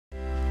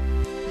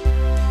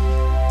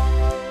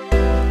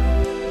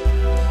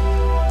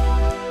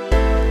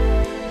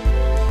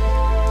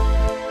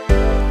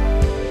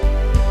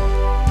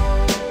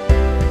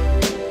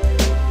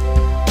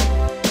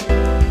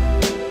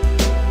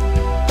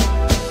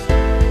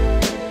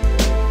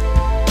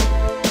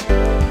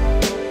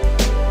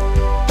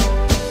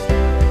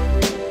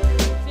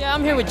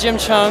Jim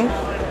Cheung,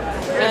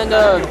 and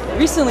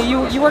recently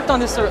you worked on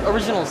this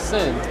original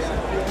Sin.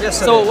 Yes,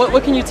 sir. So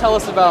what can you tell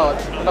us about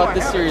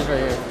this series right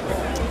here?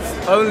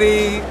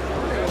 Only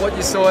what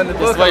you saw in the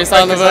book. What you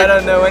saw in the book? I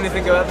don't know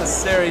anything about the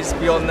series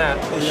beyond that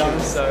issue,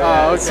 so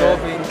yeah, it's all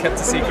being kept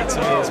a secret to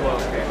me as well.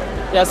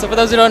 Yeah, so for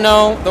those who don't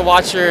know, the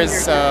Watcher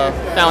is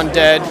found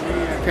dead,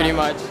 pretty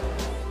much.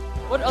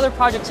 What other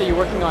projects are you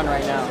working on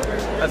right now?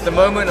 At the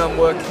moment, I'm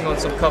working on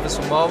some covers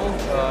for Marvel.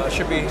 I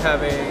should be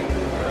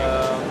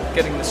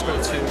getting the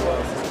script to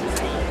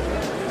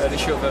an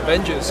issue of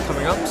Avengers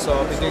coming up, so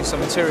I'll be doing some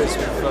interiors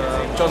with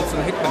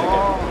Jonathan Hickman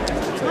again.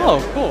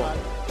 Oh, cool.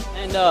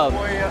 And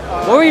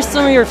what were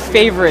some of your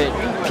favorite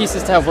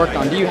pieces to have worked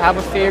on? Do you have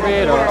a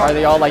favorite, or are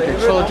they all like your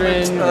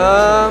children?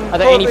 Are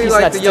there any pieces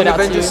that stood out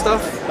to you? The Young Avengers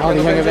stuff. Oh,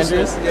 the Young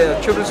Avengers? Yeah,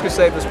 Children's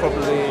Crusade was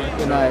probably,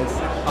 nice.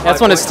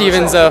 That's one of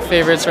Steven's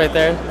favorites right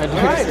there.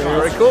 Right,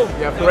 very cool.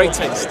 You have great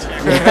taste.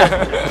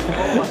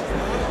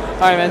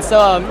 Alright, man.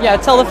 So yeah,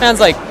 tell the fans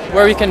like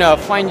where we can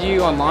find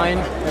you online,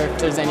 or if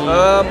there's any. Do you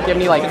have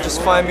any like? You can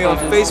just find me on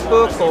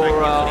Facebook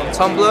or on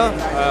Tumblr.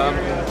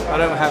 I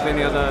don't have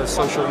any other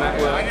social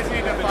network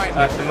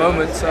at the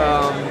moment.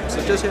 So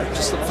just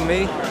look for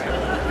me.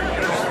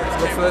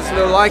 Look for this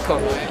little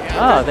icon.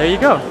 Ah, there you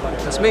go.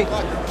 That's me.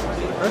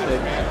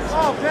 Perfect.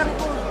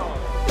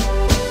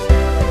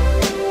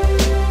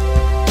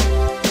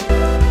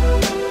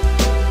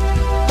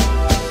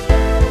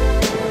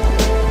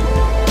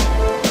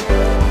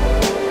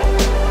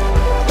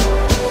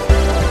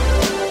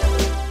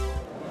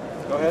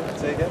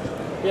 Say again?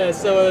 Yeah,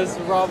 so it's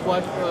it's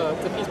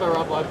a piece by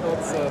Rob Liefeld.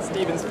 It's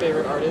Steven's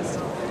favorite artist.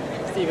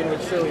 Steven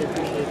would surely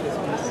appreciate this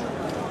piece.